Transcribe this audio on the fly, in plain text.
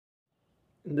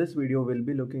In this video, we'll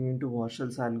be looking into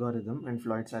WARSHALL'S algorithm and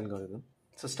FLOYD'S algorithm.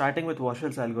 So starting with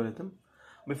WARSHALL'S algorithm,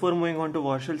 before moving on to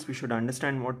WARSHALL'S, we should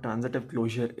understand what transitive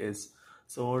closure is.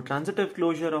 So transitive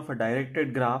closure of a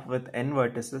directed graph with n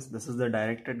vertices, this is the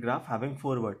directed graph having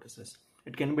 4 vertices.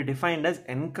 It can be defined as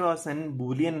n cross n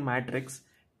Boolean matrix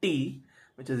T,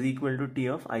 which is equal to T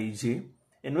of ij,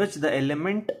 in which the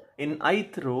element in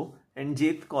ith row and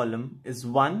jth column is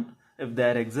 1 if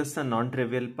there exists a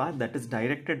non-trivial path, that is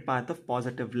directed path of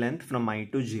positive length from I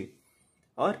to j,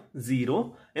 or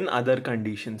 0 in other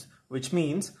conditions, which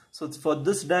means, so for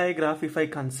this diagraph, if I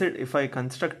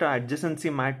construct a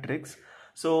adjacency matrix,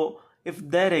 so if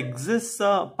there exists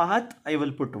a path, I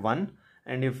will put 1,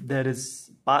 and if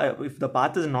the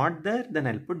path is not there, then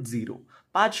I'll put 0.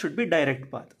 Path should be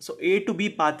direct path. So A to B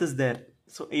path is there,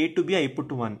 so A to B I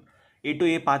put 1. A to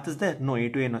A path is there? No, A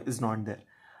to A is not there.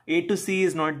 A to C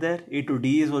is not there, A to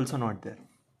D is also not there.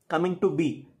 Coming to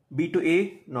B, B to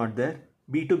A not there,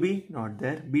 B to B not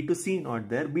there, B to C not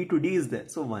there, B to D is there,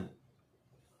 so 1.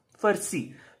 For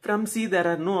C, from C there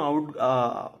are no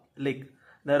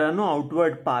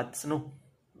outward paths, no,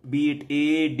 be it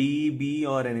A, D, B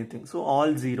or anything, so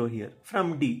all 0 here.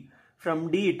 From D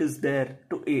it is there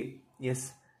to A,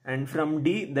 yes, and from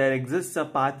D there exists a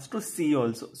path to C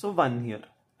also, so 1 here.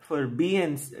 For B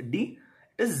and D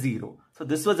it is 0. So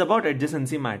this was about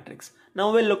adjacency matrix.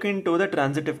 Now we'll look into the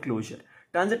transitive closure.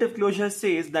 Transitive closure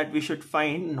says that we should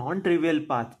find non-trivial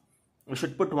path. We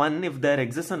should put 1 if there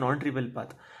exists a non-trivial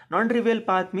path. Non-trivial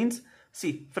path means,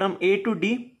 see, from A to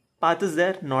D, path is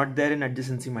there, not there in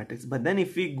adjacency matrix. But then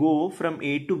if we go from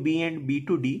A to B and B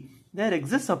to D, there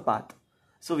exists a path.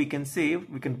 So we can say,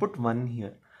 we can put 1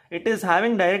 here. It is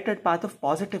having directed path of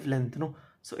positive length, no?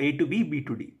 So A to B, B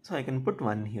to D. So I can put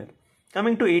 1 here.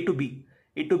 Coming to A to B.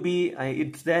 A to B,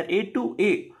 it's there. A to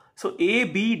A. So A,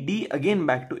 B, D again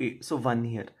back to A. So 1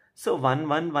 here. So 1,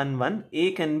 1, 1, 1.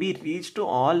 A can be reached to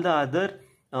all the other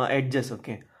edges.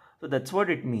 Okay. So that's what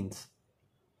it means.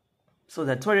 So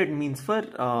that's what it means for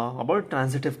about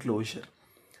transitive closure.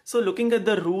 So looking at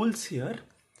the rules here.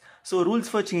 So rules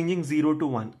for changing 0 to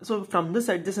 1. So from this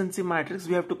adjacency matrix,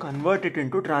 we have to convert it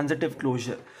into transitive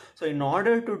closure. So in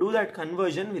order to do that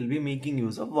conversion, we'll be making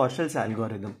use of WARSHALL'S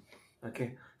algorithm.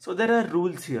 Okay. So there are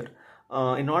rules here.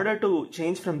 In order to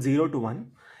change from 0 to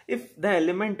 1, if the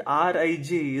element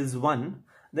Rij is 1,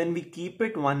 then we keep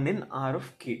it 1 in R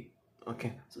of k.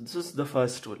 Okay, so this is the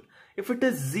first rule. If it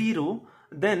is 0,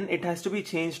 then it has to be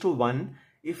changed to 1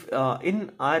 if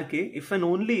in Rk, if and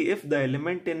only if the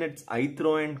element in its ith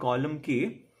row and column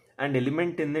k and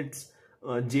element in its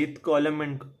jth column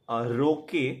and row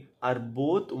k are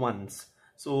both 1s.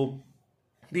 So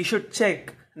we should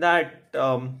check that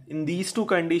in these two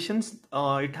conditions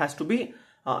it has to be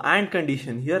AND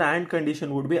condition. Here AND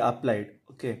condition would be applied.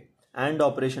 Okay, AND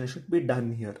operation should be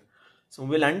done here. So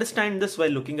we'll understand this while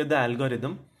looking at the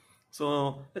algorithm.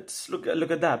 So let's look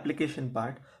at the application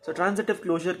part. So transitive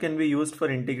closure can be used for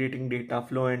integrating data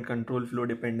flow and control flow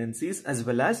dependencies, as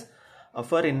well as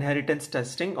for inheritance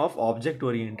testing of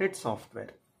object-oriented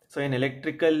software. So in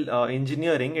electrical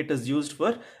engineering, it is used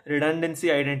for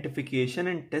redundancy identification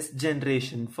and test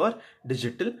generation for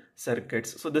digital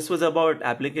circuits. So this was about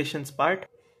applications part.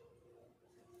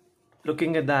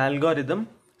 Looking at the algorithm,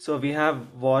 so we have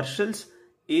WARSHALL'S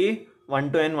A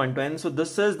 1 to n, 1 to n. So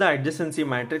this is the adjacency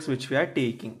matrix which we are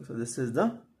taking. So this is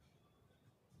the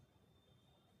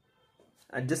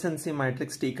adjacency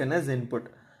matrix taken as input.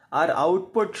 Our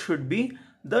output should be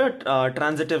the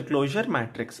transitive closure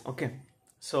matrix. Okay.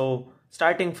 So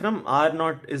starting from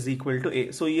R0 is equal to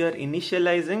A. So you are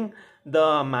initializing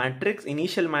the matrix,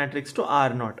 initial matrix to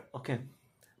R0. Okay.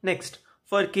 Next,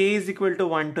 for K is equal to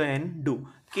 1 to N, do.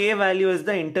 K value is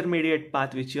the intermediate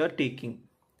path which you are taking.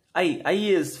 I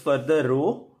is for the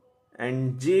row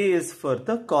and J is for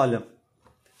the column.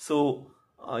 So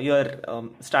you are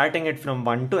starting it from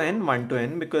 1 to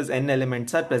N because N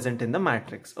elements are present in the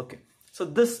matrix. Okay. So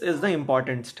this is the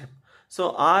important step.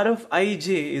 So R of ij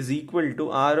is equal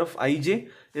to R of ij.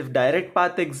 If direct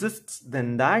path exists,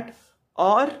 then that,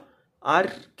 or R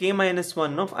k minus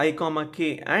 1 of I comma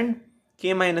k and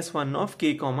k minus 1 of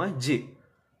k comma j.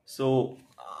 So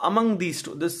among these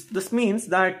two, this means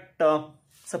that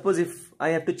suppose if I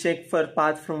have to check for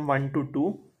path from 1 to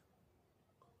 2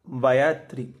 via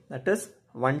 3, that is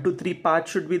 1 to 3 path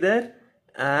should be there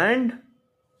and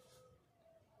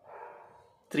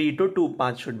 3 to 2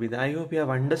 path should be there. I hope you have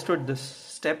understood this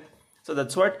step. So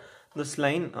that's what this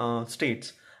line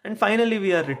states. And finally,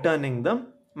 we are returning the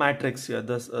matrix here,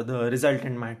 the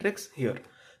resultant matrix here.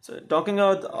 So talking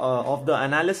about of the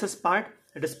analysis part,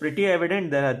 it is pretty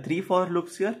evident there are 3 for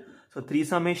loops here. So 3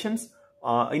 summations.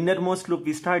 innermost loop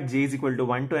we start j is equal to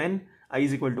 1 to n, I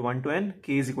is equal to 1 to n,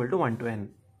 k is equal to 1 to n.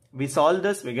 We solve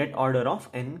this, we get order of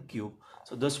n cube.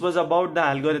 So this was about the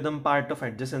algorithm part of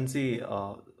adjacency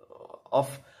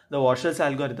of the Warshall'S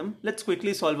algorithm. Let's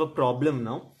quickly solve a problem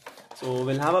now. So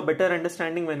we'll have a better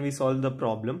understanding when we solve the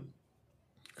problem.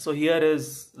 So here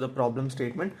is the problem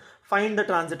statement. Find the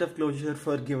transitive closure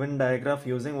for given diagram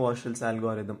using Warshall'S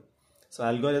algorithm. So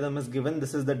algorithm is given.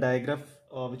 This is the diagram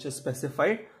which is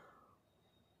specified.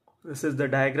 This is the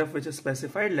diagram which is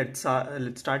specified. Let's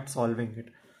start solving it.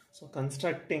 So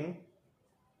constructing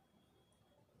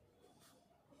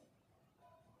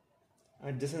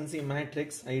adjacency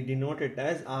matrix, I denote it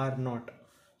as R0.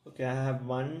 Okay, I have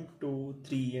 1, 2,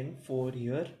 3 and 4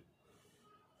 here.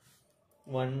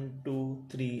 1, 2,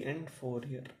 3 and 4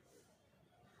 here.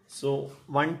 So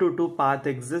 1 to 2 path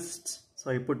exists.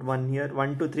 So I put 1 here.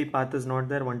 1 to 3 path is not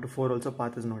there. 1 to 4 also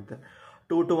path is not there.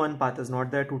 2 to 1 path is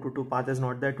not there. 2 to 2 path is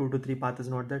not there. 2 to 3 path is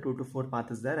not there. 2 to 4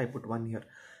 path is there. I put 1 here.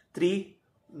 3,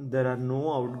 there are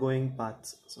no outgoing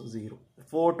paths. So 0.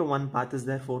 4 to 1 path is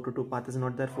there. 4 to 2 path is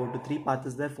not there. 4 to 3 path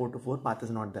is there. 4 to 4 path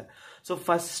is not there. So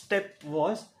first step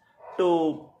was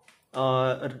to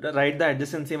write the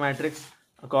adjacency matrix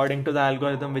according to the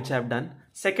algorithm which I have done.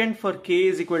 Second, for k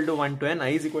is equal to 1 to n, I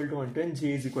is equal to 1 to n,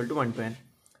 j is equal to 1 to n.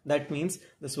 That means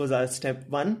this was our step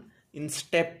 1. In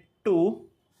step 2,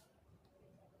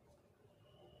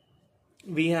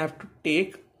 we have to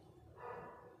take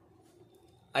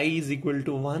I is equal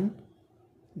to 1,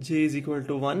 j is equal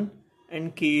to 1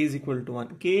 and k is equal to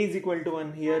 1. K is equal to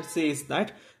 1 here says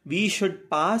that we should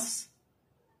pass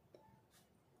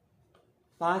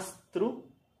through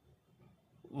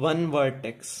one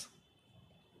vertex.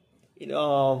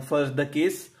 For the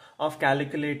case of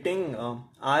calculating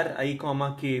r I,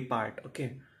 k part.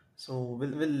 Okay, so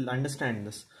we'll understand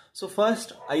this. So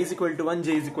first I is equal to 1,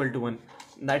 j is equal to 1.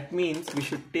 That means we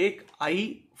should take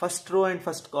I, first row and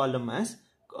first column as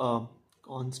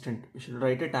constant. We should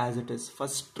write it as it is.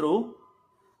 First row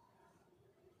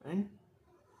and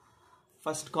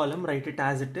first column, write it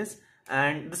as it is.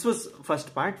 And this was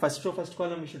first part. First row, first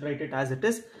column, we should write it as it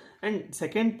is. And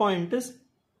second point is,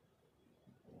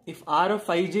 if r of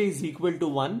ij is equal to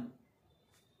 1,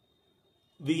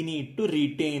 we need to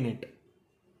retain it.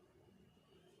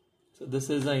 So this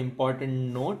is an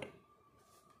important note.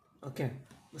 Okay,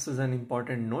 this is an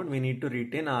important note. We need to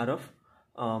retain r of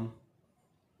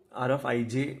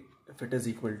ij if it is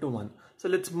equal to 1. So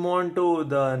let's move on to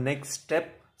the next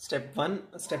step. Step 1,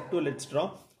 step 2, let's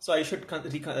draw. So I should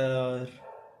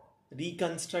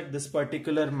reconstruct this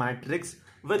particular matrix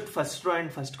with first row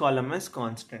and first column as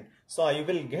constant. So I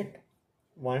will get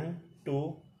 1,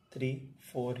 2, 3,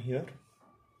 4 here.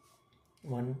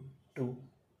 1, 2,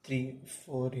 3,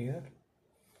 4 here.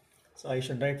 So I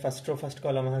should write first row, first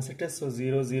column as it is. So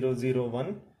 0, 0, 0,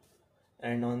 1.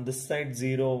 And on this side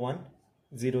 0, 1,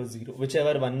 0, 0.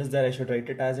 Whichever one is there, I should write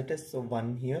it as it is. So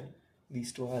 1 here.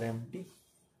 These two are empty.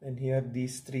 And here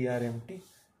these 3 are empty.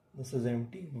 This is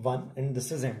empty. 1 and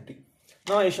this is empty.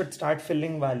 Now I should start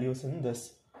filling values in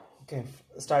this. Okay,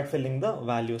 start filling the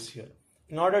values here.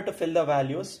 In order to fill the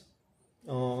values,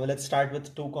 let's start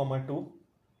with 2, 2.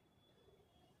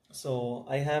 So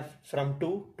I have from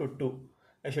 2 to 2.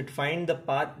 I should find the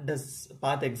path. Does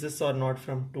path exists or not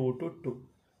from 2 to 2?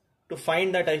 To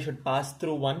find that, I should pass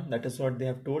through 1. That is what they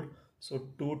have told. So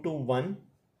 2 to 1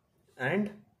 and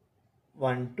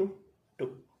 1 to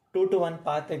 2. 2 to 1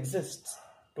 path exists.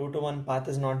 2 to 1 path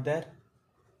is not there.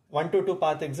 1 to 2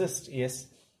 path exists. Yes.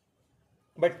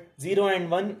 But 0 and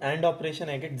 1 and operation,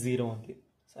 I get 0 only.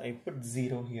 So I put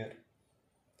 0 here.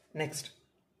 Next.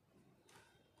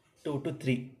 2 to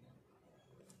 3.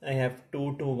 I have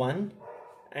 2 to 1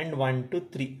 and 1 to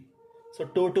 3. So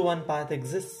 2 to 1 path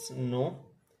exists? No.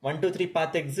 1 to 3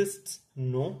 path exists?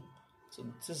 No. So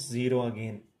this is 0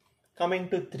 again. Coming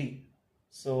to 3.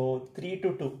 So 3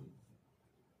 to 2.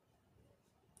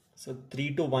 So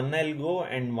 3 to 1 I'll go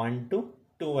and 1 to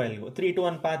 2 I'll go. 3 to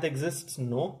 1 path exists?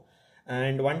 No.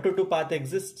 And 1 to 2 path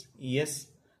exists? Yes.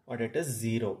 But it is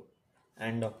 0.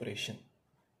 And operation.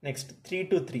 Next 3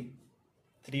 to 3.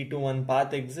 3 to 1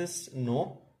 path exists?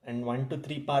 No. And 1 to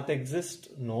 3 path exists?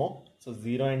 No. So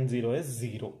 0 and 0 is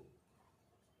 0.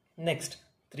 Next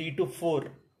 3 to 4.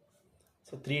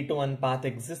 So 3 to 1 path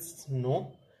exists?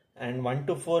 No. And 1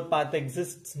 to 4 path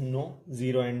exists? No.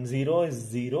 0 and 0 is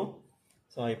 0.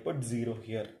 So I put 0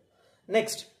 here.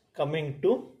 Next, coming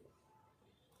to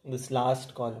this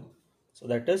last column. So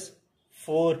that is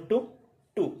 4 to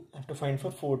 2. I have to find for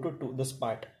 4 to 2, this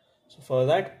part. So for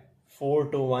that, 4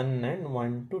 to 1 and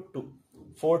 1 to 2.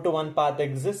 4 to 1 path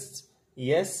exists?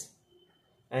 Yes.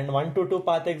 And 1 to 2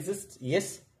 path exists?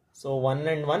 Yes. So 1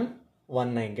 and 1,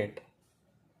 1 I get.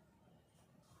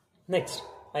 Next,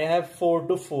 I have 4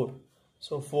 to 4.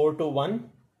 So 4 to 1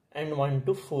 and 1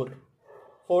 to 4.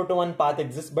 4 to 1 path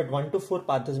exists, but 1 to 4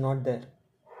 path is not there.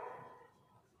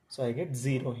 So I get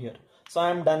 0 here. So I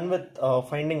am done with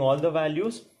finding all the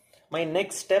values. My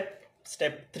next step,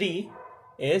 step 3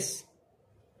 is,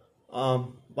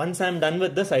 once I am done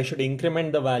with this, I should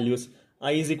increment the values.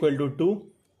 I is equal to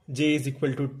 2, j is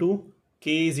equal to 2,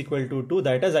 k is equal to 2.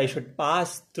 That is, I should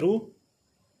pass through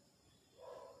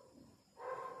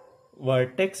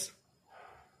vertex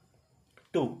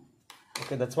 2.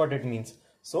 Okay, that's what it means.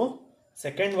 So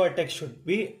second vertex should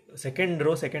be, second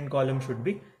row, second column should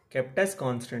be kept as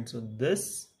constant. So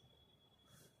this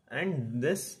and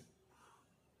this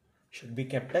should be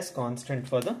kept as constant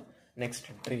for the next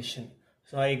iteration.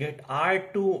 So I get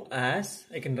R2 as,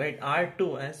 I can write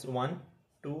R2 as 1,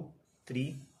 2,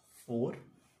 3, 4.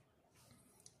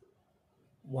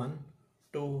 1,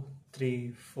 2,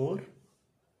 3, 4.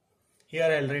 Here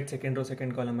I'll write second row,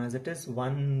 second column as it is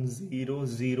 1, 0,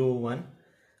 0, 1,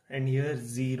 and here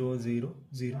 0, 0,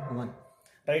 0, 1.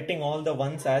 Writing all the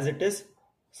ones as it is.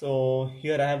 So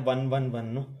here I have 1, 1,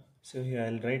 1. No? So here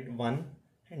I'll write 1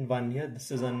 and 1 here.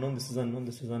 This is unknown, this is unknown,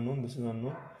 this is unknown, this is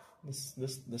unknown.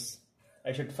 This.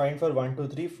 I should find for 1, 2,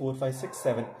 3, 4, 5, 6,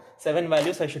 7. 7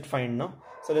 values I should find now.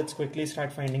 So let's quickly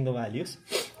start finding the values.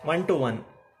 1 to 1.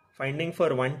 Finding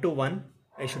for 1 to 1,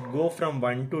 I should go from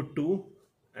 1 to 2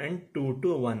 and 2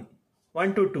 to 1.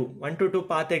 1 to 2. 1 to 2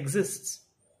 path exists.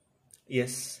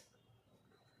 Yes.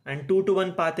 And 2 to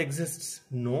 1 path exists.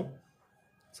 No.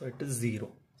 So it is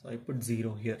 0. So I put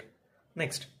 0 here.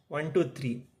 Next, 1 to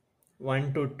 3.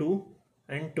 1 to 2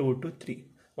 and 2 to 3.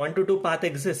 1 to 2 path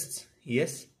exists.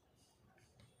 Yes.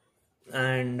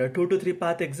 And 2 to 3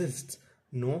 path exists.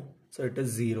 No. So it is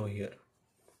 0 here.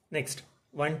 Next,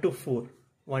 1 to 4.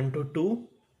 1 to 2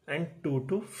 and 2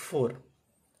 to 4.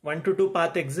 1 to 2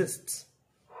 path exists.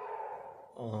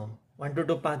 1 to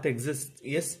 2 path exists.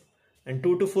 Yes. And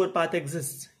 2 to 4 path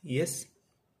exists. Yes.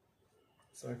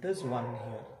 So it is 1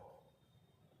 here.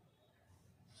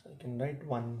 So I can write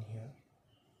 1 here.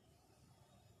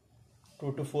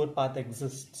 2 to 4 path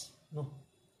exists. No.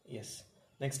 Yes.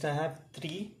 Next I have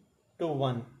 3 to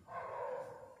 1.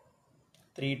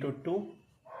 3 to 2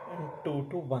 and 2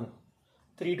 to 1.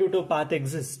 3 to 2 path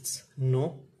exists.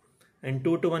 No. And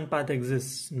 2 to 1 path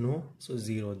exists. No. So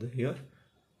 0 here.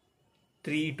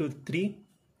 3 to 3.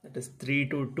 That is 3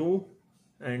 to 2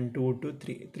 and 2 to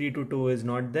 3. 3 to 2 is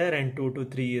not there and 2 to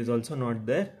 3 is also not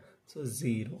there. So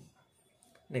 0.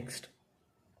 Next.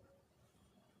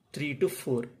 3 to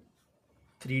 4.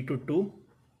 3 to 2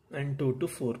 and 2 to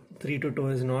 4. 3 to 2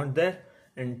 is not there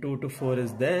and 2 to 4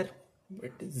 is there.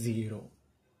 It is 0.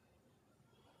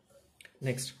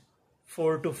 Next.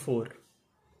 4 to 4.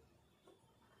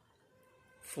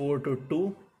 4 to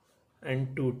 2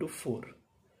 and 2 to 4.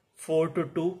 4 to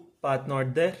 2 path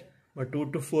not there, but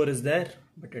 2 to 4 is there,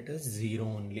 but it is 0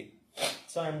 only.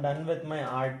 So I am done with my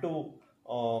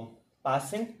R2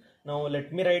 passing. Now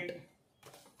let me write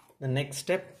the next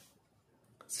step.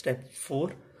 Step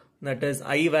 4, that is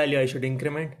I value I should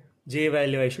increment, j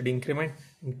value I should increment,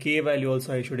 and k value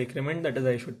also I should increment, that is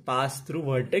I should pass through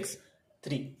vertex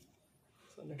 3.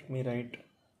 So let me write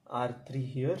R3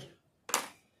 here,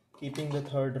 keeping the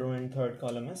third row and third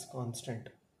column as constant.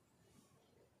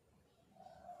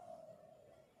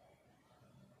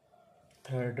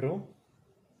 Third row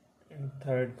and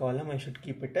third column I should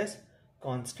keep it as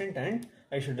constant, and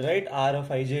I should write R of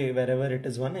ij wherever it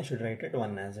is 1, I should write it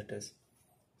 1 as it is.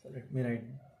 So let me write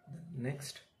the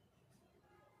next.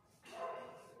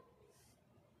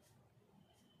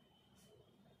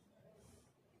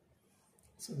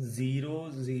 So 0,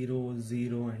 0,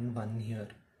 0 and 1 here.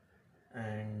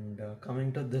 And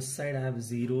coming to this side I have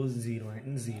 0, 0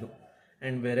 and 0.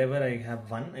 And wherever I have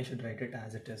 1 I should write it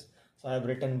as it is. So I have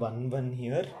written 1, 1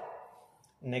 here.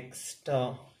 Next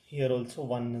here also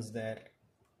 1 is there.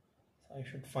 So I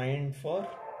should find for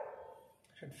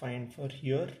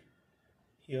here.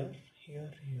 Here.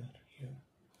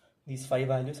 These 5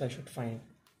 values I should find.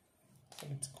 So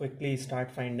let's quickly start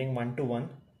finding 1 to 1.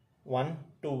 1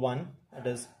 to 1, that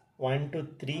is 1 to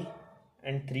 3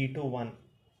 and 3 to 1.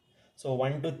 So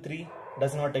 1 to 3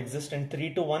 does not exist and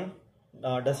 3 to 1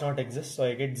 does not exist, so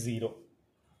I get 0.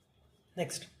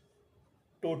 Next,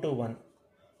 2 to 1.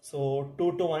 So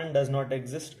 2 to 1 does not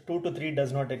exist, 2 to 3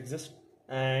 does not exist,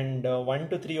 and 1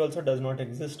 to 3 also does not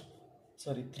exist.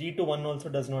 Sorry, 3 to 1 also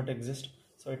does not exist,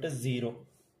 so it is 0.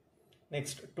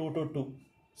 Next, 2 to 2.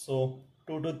 So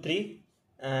 2 to 3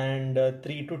 and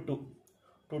 3 to 2.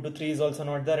 2 to 3 is also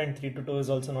not there and 3 to 2 is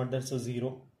also not there, so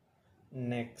 0.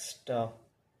 Next,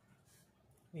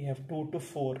 we have 2 to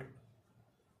 4.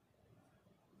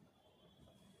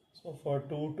 So for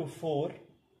 2 to 4,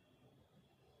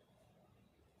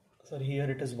 sorry, here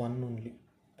it is 1 only.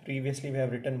 Previously we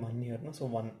have written 1 here, no? So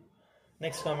 1.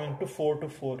 Next coming to 4 to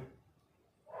 4.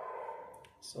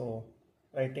 So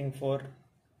writing for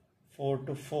 4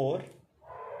 to 4,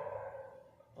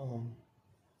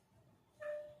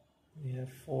 we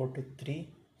have 4 to 3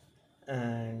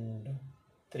 and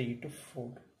 3 to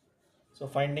 4. So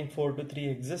finding 4 to 3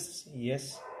 exists,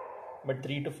 yes, but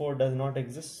 3 to 4 does not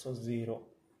exist, so 0.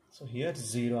 So here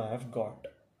 0 I have got.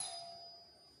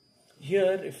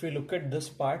 Here if we look at this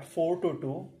part, 4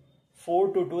 to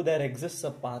 2 there exists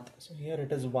a path. So here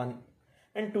it is 1,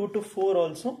 and 2 to 4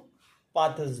 also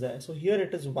path is there. So here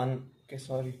it is 1. Okay,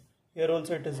 sorry. Here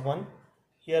also it is 1.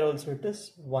 Here also it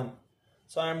is 1.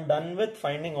 So I am done with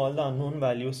finding all the unknown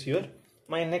values here.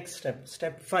 My next step,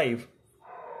 step 5,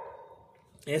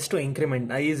 is to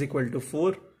increment. I is equal to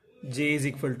 4, j is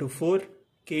equal to 4,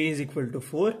 k is equal to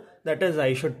 4. That is,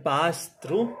 I should pass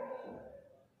through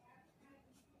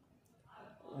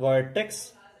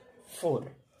vertex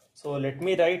 4. So let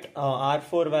me write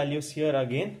R4 values here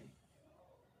again.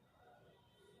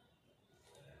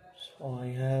 So I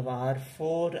have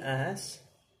R4 as,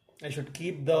 I should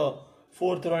keep the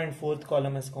 4th row and 4th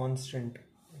column as constant.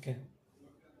 Okay.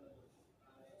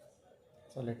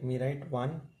 So let me write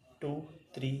 1, 2,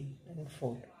 3 and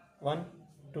 4. 1,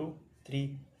 2,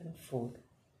 3 and 4.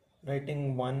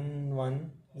 Writing 1,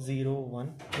 1, 0,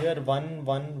 1. Here 1,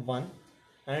 1, 1.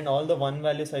 And all the 1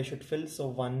 values I should fill. So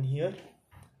 1 here.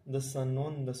 This is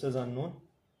unknown. This is unknown.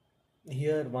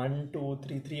 Here 1, 2,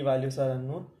 3. 3 values are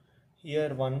unknown.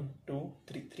 Here 1, 2,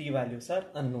 3. 3 values are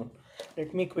unknown.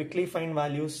 Let me quickly find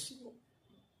values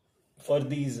for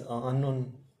these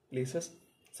unknown places.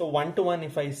 So 1 to 1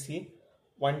 if I see,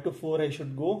 1 to 4 I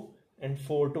should go, and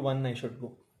 4 to 1 I should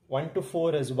go. 1 to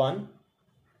 4 is 1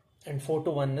 and 4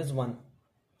 to 1 is 1.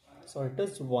 So it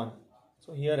is 1.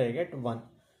 So here I get 1.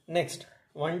 Next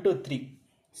 1 to 3.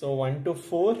 So 1 to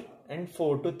 4 and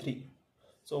 4 to 3.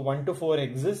 So 1 to 4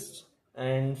 exists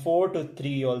and 4 to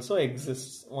 3 also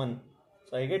exists, 1.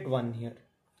 So I get 1 here.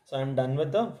 So I am done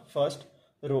with the first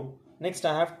row. Next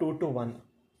I have 2 to 1.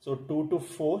 So 2 to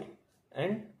 4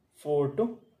 and 4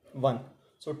 to 1.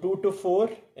 So 2 to 4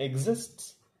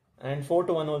 exists and 4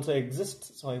 to 1 also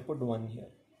exists. So I put 1 here.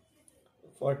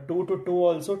 For 2 to 2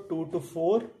 also, 2 to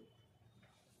 4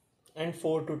 and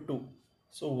 4 to 2.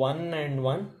 So 1 and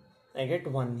 1, I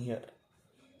get 1 here.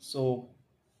 So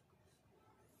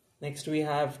next we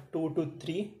have 2 to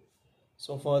 3.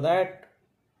 So for that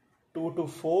 2 to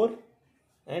 4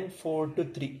 and 4 to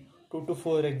 3. 2 to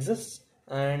 4 exists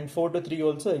and 4 to 3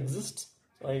 also exists.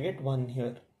 So I get 1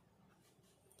 here.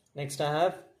 Next I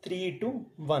have 3 to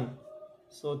 1.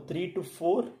 So 3 to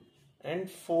 4 and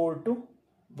 4 to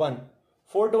 1.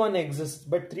 4 to 1 exists,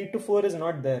 but 3 to 4 is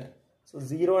not there. So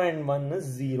 0 and 1 is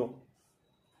 0.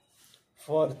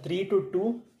 For 3 to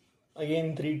 2,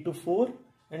 again 3 to 4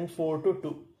 and 4 to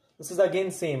 2. This is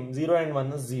again same, 0 and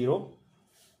 1 is 0.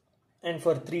 And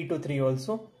for 3 to 3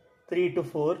 also, 3 to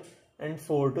 4 and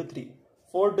 4 to 3.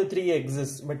 4 to 3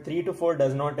 exists, but 3 to 4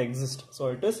 does not exist. So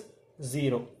it is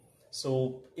 0.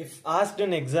 So if asked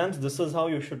in exams, this is how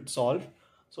you should solve.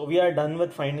 So we are done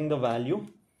with finding the value.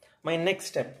 My next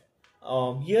step,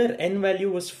 here n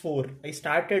value was 4. I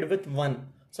started with 1.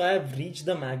 So I have reached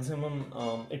the maximum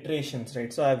iterations,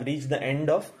 right? So I have reached the end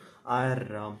of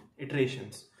our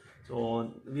iterations.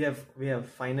 So we have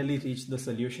finally reached the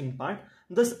solution part.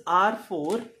 This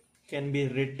R4 can be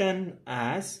written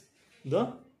as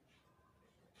the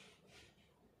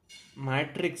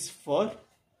matrix for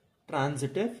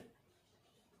transitive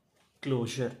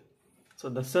closure. So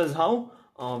this is how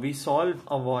we solve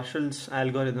a WARSHAL'S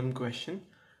algorithm question,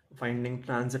 finding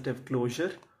transitive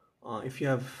closure. If you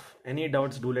have any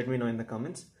doubts, do let me know in the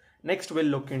comments. Next we'll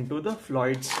look into the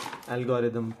FLOYD'S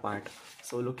algorithm part.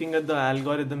 So looking at the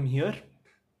algorithm here.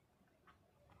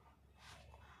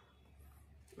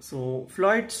 So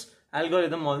FLOYD'S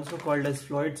algorithm, also called as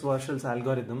FLOYD'S-WARSHAL'S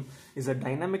algorithm, is a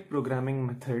dynamic programming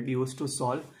method used to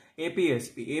solve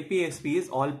APSP. APSP is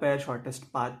all pair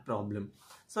shortest path problem.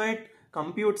 So it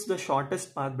computes the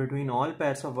shortest path between all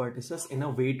pairs of vertices in a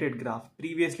weighted graph.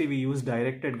 Previously we used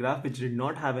directed graph which did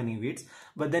not have any weights,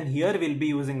 but then here we'll be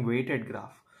using weighted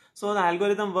graph. So the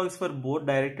algorithm works for both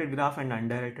directed graph and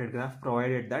undirected graph,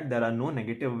 provided that there are no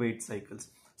negative weight cycles.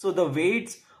 So the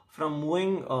weights from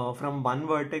moving from one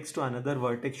vertex to another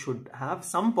vertex should have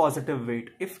some positive weight.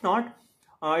 If not,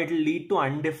 it will lead to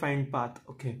undefined path.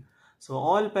 Okay. So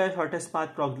all pair shortest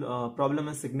path problem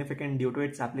is significant due to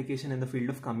its application in the field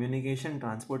of communication,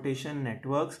 transportation,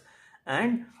 networks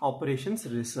and operations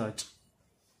research.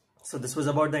 So this was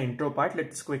about the intro part.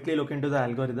 Let's quickly look into the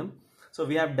algorithm. So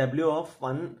we have W of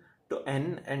 1 to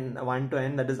n and 1 to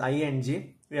n, that is I and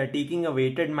j. We are taking a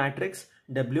weighted matrix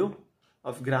W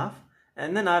of graph,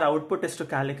 and then our output is to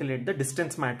calculate the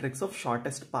distance matrix of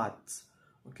shortest paths.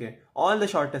 Okay, all the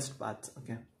shortest paths.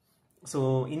 Okay,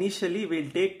 so initially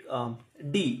we'll take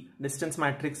D, distance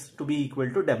matrix, to be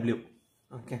equal to W.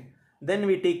 Okay, then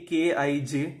we take K, I,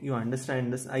 J. You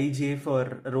understand this, I, J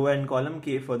for row and column,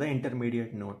 K for the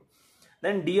intermediate node.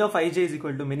 Then D of Ij is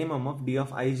equal to minimum of D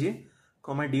of Ij,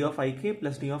 comma D of Ik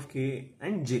plus D of K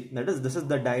and J. That is, this is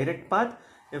the direct path.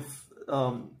 If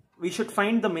we should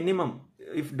find the minimum,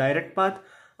 if direct path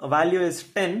value is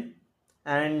 10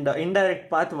 and indirect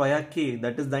path via K,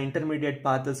 that is the intermediate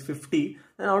path, is 50,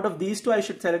 then out of these two I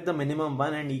should select the minimum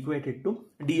one and equate it to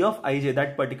D of Ij,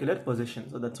 that particular position.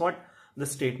 So that's what the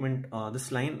statement,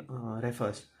 this line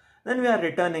refers. Then we are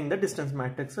returning the distance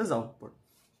matrix as output.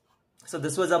 So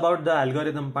this was about the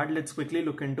algorithm part. Let's quickly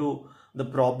look into the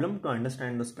problem to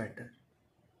understand this better.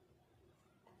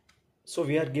 So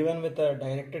we are given with a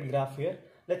directed graph here.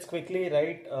 Let's quickly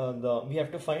write we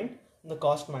have to find the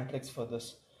cost matrix for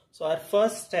this. So our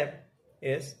first step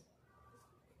is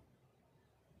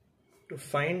to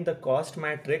find the cost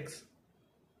matrix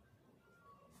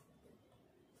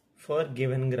for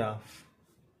given graph.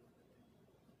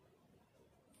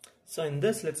 So in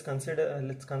this, let's construct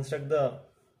the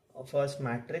first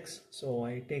matrix. So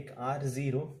I take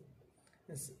R0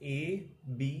 as A,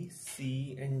 B,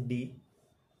 C and D,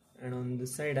 and on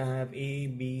this side I have A,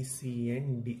 B, C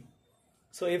and D.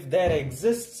 So if there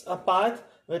exists a path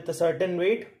with a certain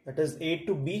weight, that is A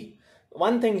to B,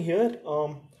 one thing here,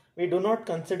 we do not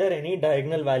consider any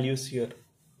diagonal values here.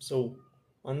 So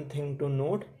one thing to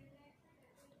note,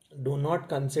 do not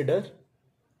consider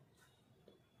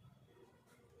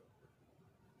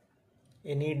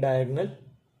any diagonal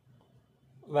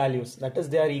values, that is,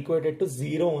 they are equated to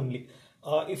 0 only.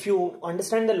 If you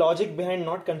understand the logic behind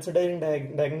not considering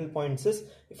diagonal points is,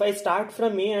 if I start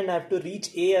from A and I have to reach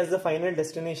A as the final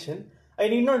destination, I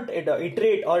need not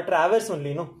iterate or traverse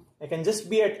only, no, I can just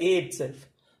be at A itself.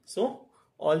 So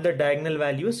all the diagonal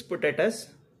values put it as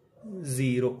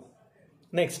 0.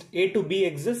 Next, A to B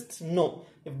exists? No.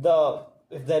 If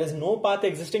there is no path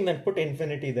existing, then put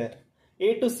infinity there.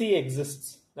 A to C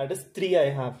exists, that is 3 I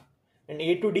have, and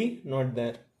A to D not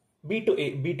there. B to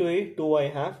A 2 I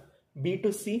have, B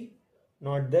to C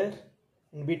not there,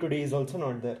 and B to D is also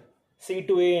not there. C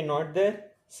to A not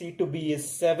there, C to B is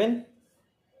 7,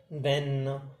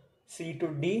 then C to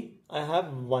D I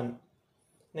have 1.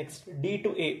 Next, D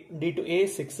to A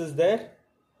 6 is there,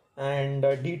 and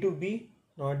D to B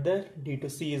not there, D to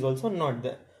C is also not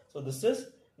there. So this is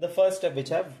the first step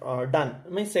which I have done.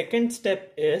 My second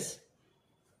step is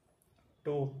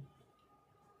to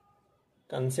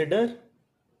consider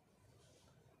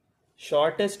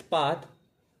shortest path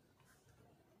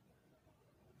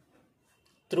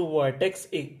through vertex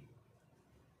A.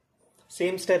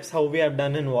 Same steps how we have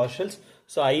done in WARSHALL'S.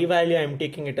 So I value I am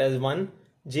taking it as 1,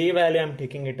 J value I am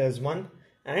taking it as 1,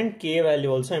 and K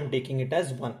value also I am taking it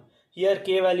as 1. Here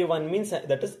K value 1 means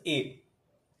that is A.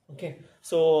 Okay,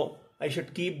 so I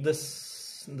should keep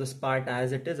this part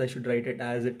as it is. I should write it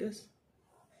as it is.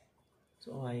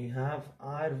 So I have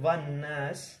R1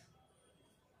 as,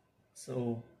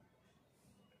 so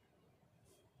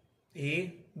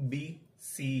A, B,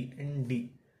 C and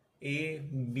D. A,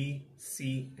 B,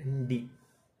 C and D.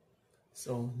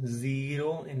 So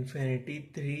 0,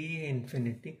 infinity, 3,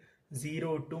 infinity,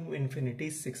 0, 2, infinity,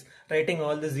 6. Writing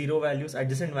all the 0 values,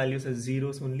 adjacent values as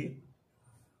zeros only.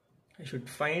 I should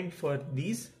find for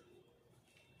these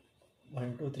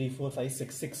 1, 2, 3, 4, 5,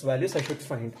 6 values I should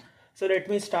find. So let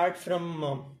me start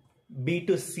from B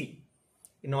to C.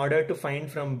 In order to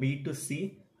find from B to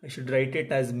C, I should write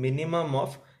it as minimum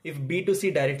of, if B to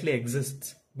C directly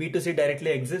exists. B to C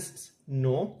directly exists?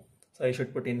 No. So I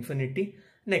should put infinity.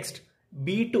 Next,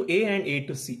 B to A and A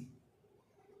to C.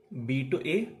 B to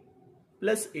A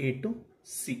plus A to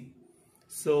C.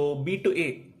 So B to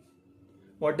A.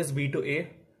 What is B to A?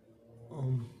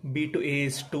 B to A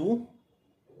is 2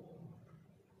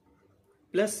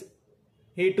 plus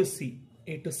A to C.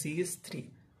 A to C is 3.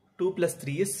 2 plus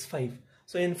 3 is 5.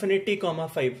 So infinity comma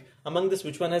 5. Among this,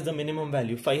 which one has the minimum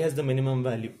value? 5 has the minimum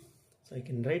value. So I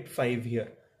can write 5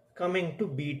 here. Coming to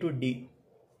B to D.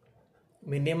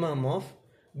 Minimum of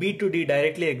B to D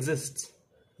directly exists.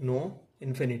 No,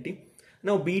 infinity.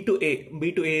 Now B to A.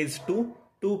 B to A is 2.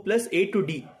 2 plus A to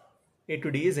D. A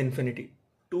to D is infinity.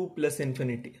 2 plus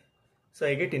infinity. So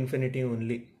I get infinity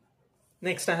only.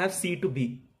 Next I have C to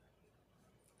B.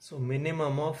 So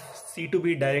minimum of C to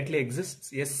B directly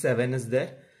exists. Yes, 7 is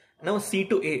there. Now C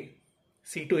to A.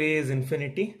 C to A is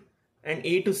infinity. and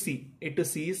A to C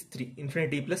is 3,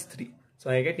 infinity plus 3. So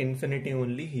I get infinity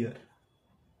only here.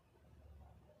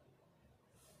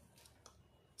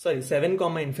 Sorry, 7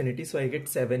 comma infinity, so I get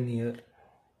 7 here.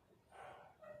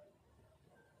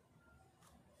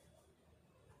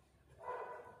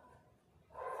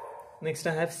 Next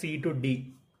I have C to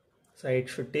D. So I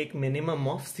should take minimum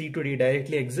of C to D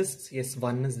directly exists. Yes,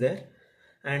 1 is there.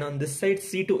 And on this side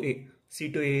C to A.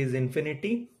 C to A is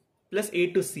infinity plus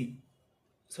A to C.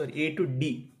 Sorry, A to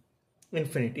D.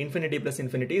 Infinity. Infinity plus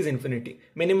infinity is infinity.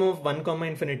 Minimum of 1 comma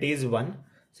infinity is 1.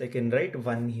 So I can write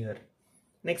 1 here.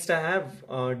 Next I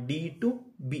have D to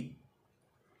B.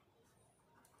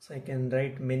 So I can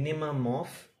write minimum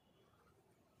of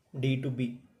D to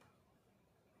B.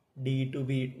 D to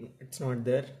B, it's not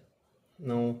there.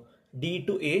 Now D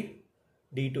to A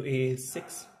is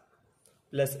 6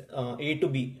 plus A to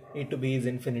B is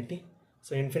infinity.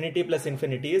 So infinity plus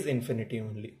infinity is infinity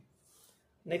only.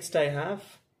 Next I have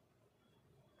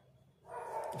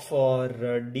for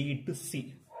D to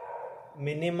C,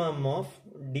 minimum of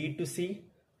D to C,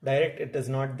 direct it is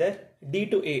not there. D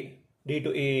to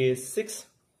A is 6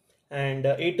 and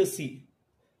A to C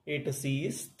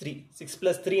is 3. 6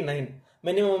 plus 3, 9.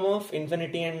 Minimum of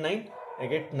infinity and 9, I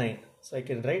get 9. So I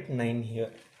can write 9 here.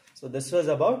 So this was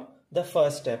about the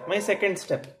first step. My second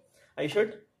step, I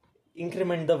should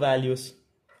increment the values.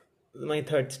 My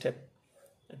third step,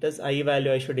 that is I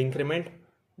value I should increment,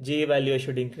 J value I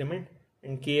should increment,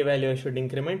 and K value I should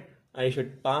increment. I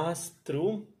should pass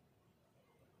through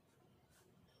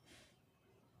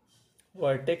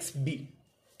vertex B.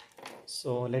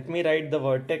 So let me write the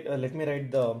vertex, let me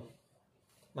write the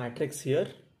matrix here.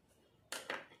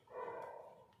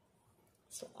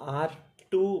 So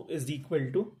R2 is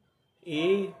equal to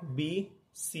A, B,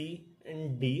 C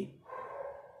and D,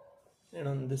 and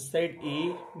on this side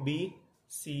A, B,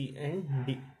 C and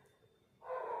D.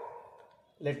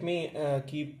 Let me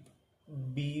keep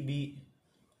B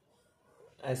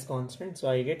as constant. So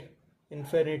I get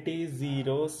infinity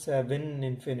 0, 7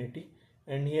 infinity,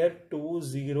 and here 2,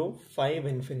 0, 5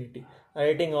 infinity.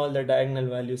 Writing all the diagonal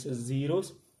values as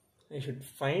zeros, I should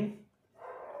find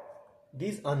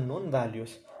these unknown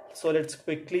values. So let's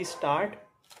quickly start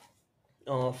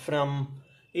from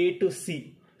A to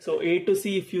C. So A to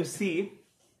C, if you see,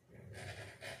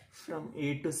 from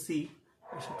A to C,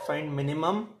 I should find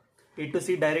minimum. A to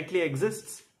C directly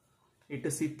exists. A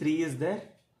to C 3 is there,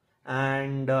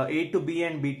 and A to B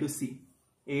and B to C.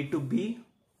 A to B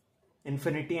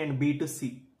infinity and B to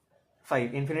C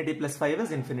 5. Infinity plus 5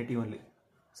 is infinity only.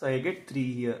 So I get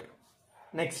 3 here.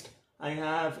 Next I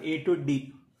have A to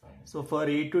D. So for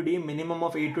A to D, minimum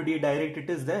of A to D direct it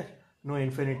is there, no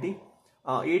infinity.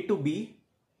 A to B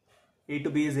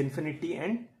is infinity,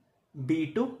 and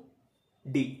B to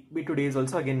D is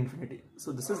also again infinity.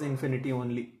 So this is infinity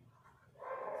only.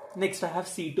 Next I have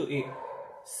C to A.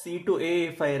 C to A,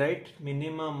 if I write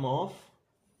minimum of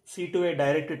C to A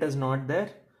direct it is not there,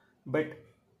 but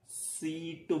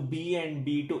C to B and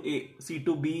B to A. C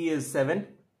to B is 7,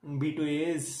 B to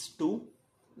A is 2.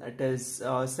 That is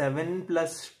 7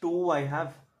 plus 2, I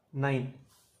have 9.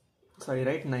 So I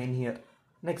write 9 here.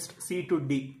 Next C to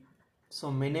D. So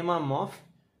minimum of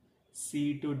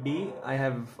C to D, I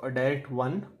have a direct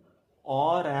 1,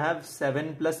 or I have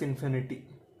 7 plus infinity.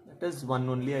 That is 1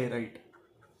 only I write.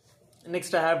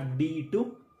 Next I have D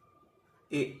to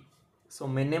A. So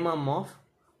minimum of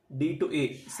D to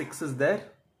A, 6 is there,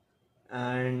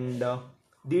 and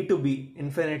D to B,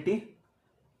 infinity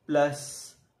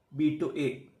plus B to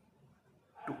A,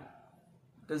 2.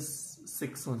 It is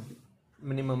 6 only.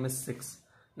 Minimum is 6.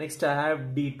 Next I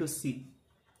have D to C.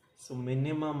 So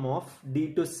minimum of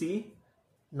D to C,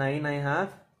 9 I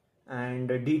have, and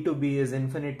D to B is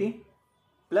infinity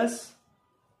plus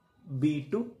B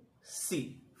to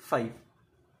C, 5.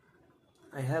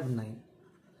 I have 9.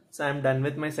 So I am done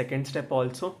with my second step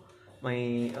also.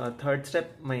 My third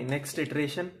step, my next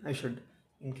iteration, I should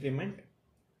increment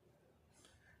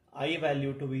I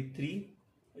value to be 3,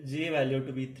 J value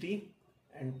to be 3,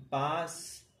 and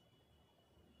pass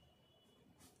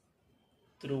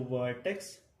through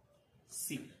vertex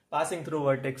C. Passing through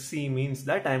vertex C means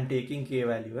that I am taking K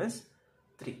value as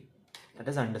 3. That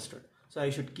is understood. So I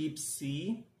should keep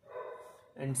C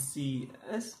and C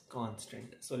as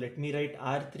constant. So let me write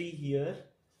R3 here.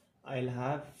 I'll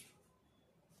have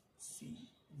C,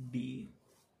 D,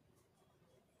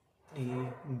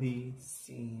 A, B,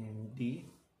 C and D.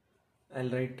 I'll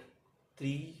write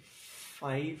 3,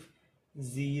 5,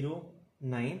 0,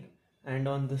 9, and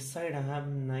on this side I have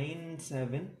 9,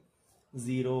 7,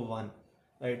 0, 1.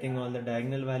 Writing all the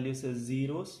diagonal values as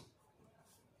zeros.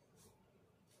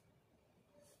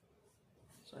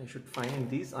 So I should find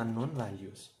these unknown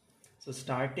values. So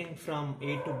starting from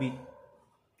A to B,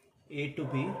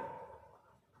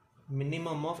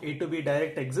 minimum of A to B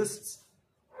direct exists?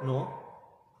 No.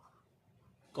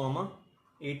 Comma,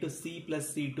 A to C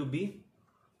plus C to B.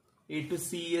 A to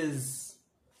C is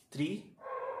 3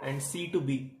 and C to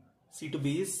B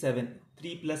is 7.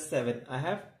 3 plus 7. I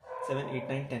have 7, 8,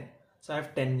 9, 10. So I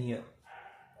have 10 here.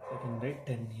 So I can write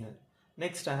 10 here.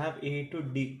 Next I have A to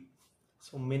D.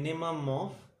 So minimum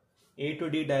of A to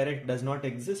D direct does not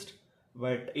exist,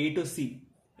 but A to C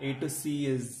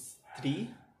is 3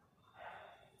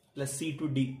 plus C to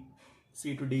D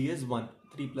is 1.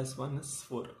 3 plus 1 is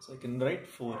 4. So I can write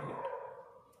 4 here.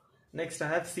 Next I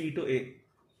have B to A.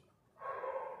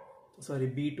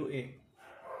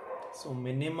 So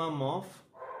minimum of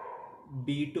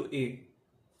B to A,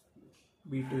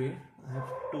 I have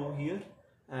 2 here,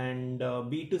 and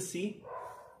B to C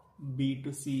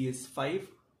is 5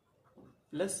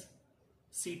 plus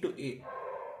C to A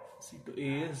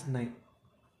is 9.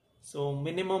 So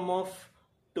minimum of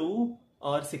 2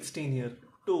 or 16 here,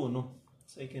 2, no,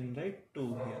 so I can write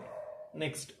 2 here.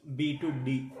 Next B to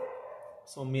D.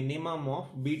 So minimum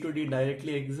of B to D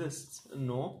directly exists?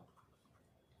 No.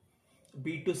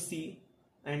 B to C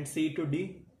and C to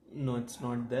D? No, it's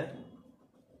not there.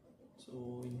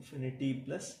 So infinity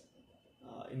plus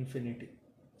infinity.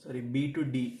 Sorry, B to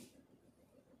D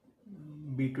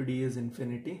is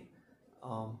infinity.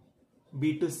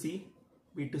 B to C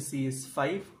is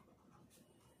 5,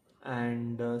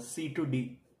 and C to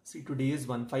D is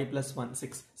 1. 5 plus 1,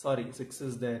 6. Sorry, 6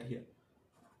 is there here.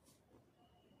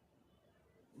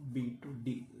 B to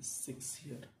D is 6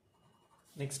 here.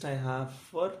 Next I have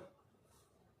for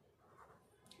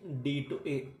D to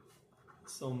A.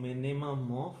 So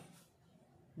minimum of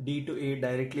D to A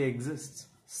directly exists?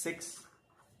 6,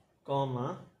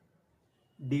 comma,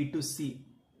 D to C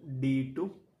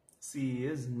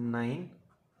is 9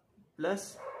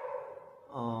 plus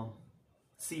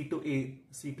C to A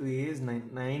is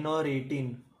 9 or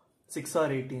 18, 6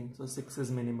 or 18. So 6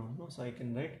 is minimum, no? So I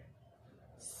can write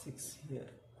 6 here.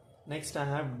 Next I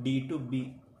have D to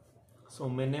B. So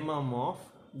minimum of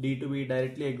D to B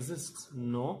directly exists?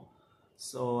 No.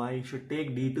 So I should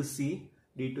take D to C.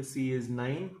 D to C is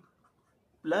 9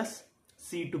 plus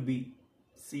C to B.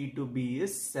 C to B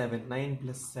is 7. 9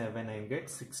 plus 7, I get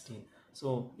 16.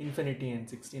 So infinity and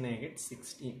 16, I get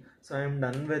 16. So I am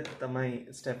done with my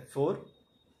step 4.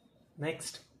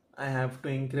 Next I have to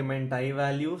increment I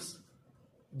values,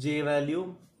 J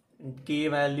value and K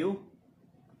value.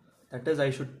 That is, I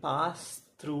should pass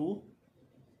through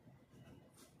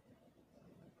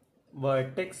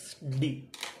vertex D.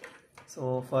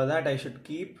 So for that I should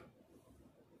keep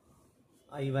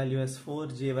I value as 4,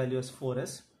 J value as 4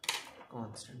 as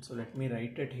constant. So let me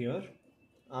write it here.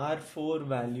 R4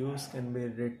 values can be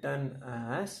written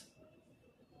as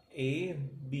A,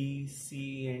 B,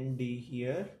 C and D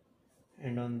here,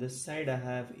 and on this side I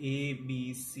have A,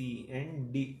 B, C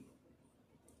and D.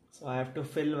 So I have to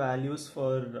fill values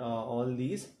for all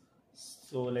these.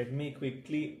 So let me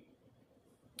quickly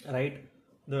write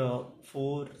the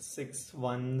 4, 6,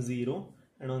 1, 0,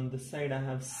 and on this side I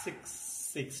have 6,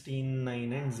 16,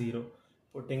 9 and 0,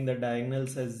 putting the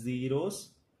diagonals as zeros.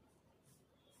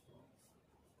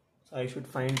 So I should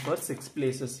find for 6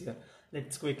 places here.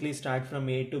 Let's quickly start from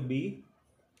A to B.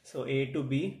 So A to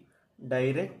B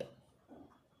direct,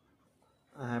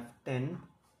 I have 10,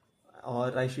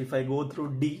 or if I go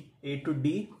through D, A to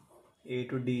D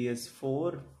is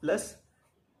 4 plus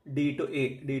D to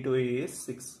A is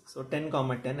 6. So 10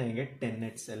 comma 10, I get 10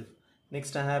 itself.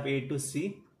 Next I have A to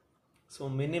C. So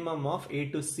minimum of A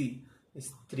to C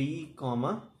is 3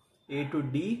 comma A to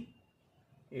D,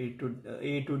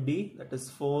 that is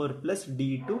 4 plus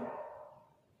D to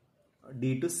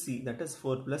C, that is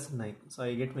 4 plus 9. So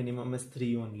I get minimum as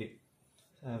 3 only.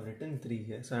 So I have written 3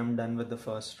 here. So I am done with the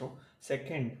first row.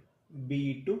 Second,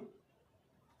 B to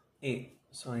A.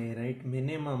 So I write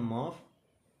minimum of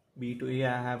B to A,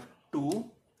 I have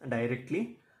 2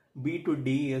 directly. B to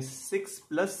D is 6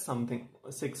 plus something,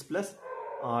 6 plus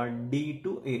D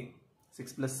to A,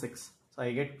 6 plus 6. So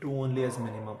I get 2 only as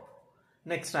minimum.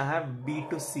 Next I have B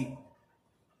to C.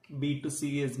 B to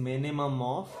C is minimum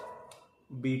of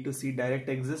B to C direct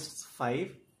exists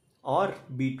 5, or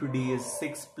B to D is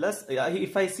 6 plus,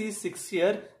 if I see 6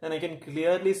 here, then I can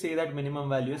clearly say that minimum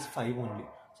value is 5 only.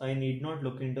 So I need not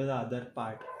look into the other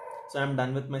part. So I am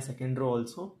done with my second row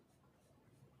also.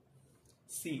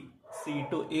 C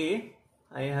to A,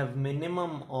 I have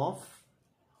minimum of,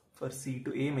 for C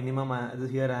to A minimum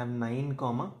here I have 9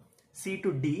 comma C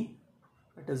to D,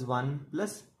 that is 1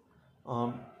 plus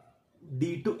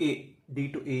D to A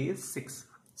is 6.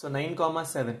 So 9 comma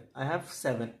 7, I have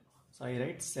 7, so I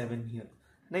write 7 here.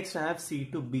 Next I have C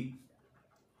to B.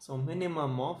 So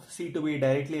minimum of C to B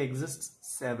directly exists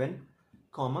 7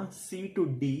 comma C to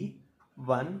D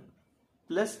 1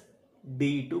 plus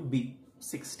D to B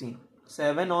 16.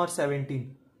 7 or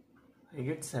 17, I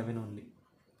get 7 only.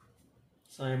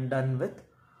 So I am done with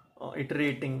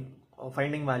iterating or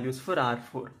finding values for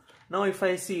R4. Now if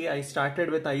I see, I started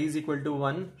with I is equal to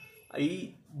 1,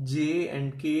 I, j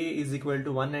and k is equal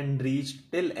to 1 and reached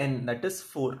till n, that is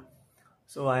 4.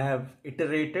 So I have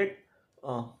iterated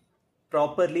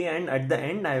properly, and at the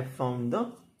end I have found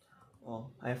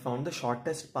the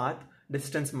shortest path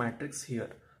distance matrix here.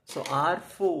 So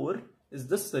R4 is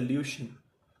the solution.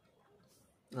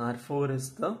 R4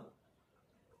 is the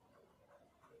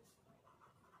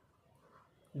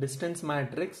distance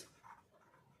matrix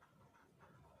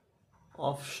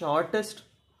of shortest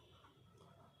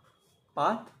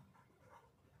path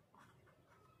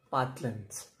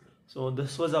lengths. So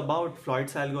this was about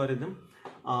Floyd's algorithm.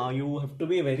 You have to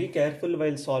be very careful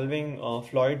while solving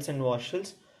Floyd's and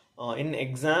Warshall's. In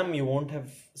exam you won't have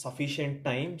sufficient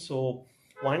time, so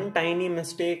one tiny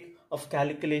mistake of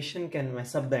calculation can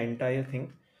mess up the entire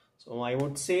thing. So I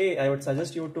would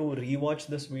suggest you to rewatch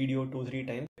this video 2-3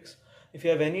 times. If you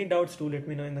have any doubts, do let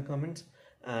me know in the comments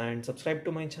and subscribe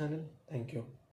to my channel. Thank you.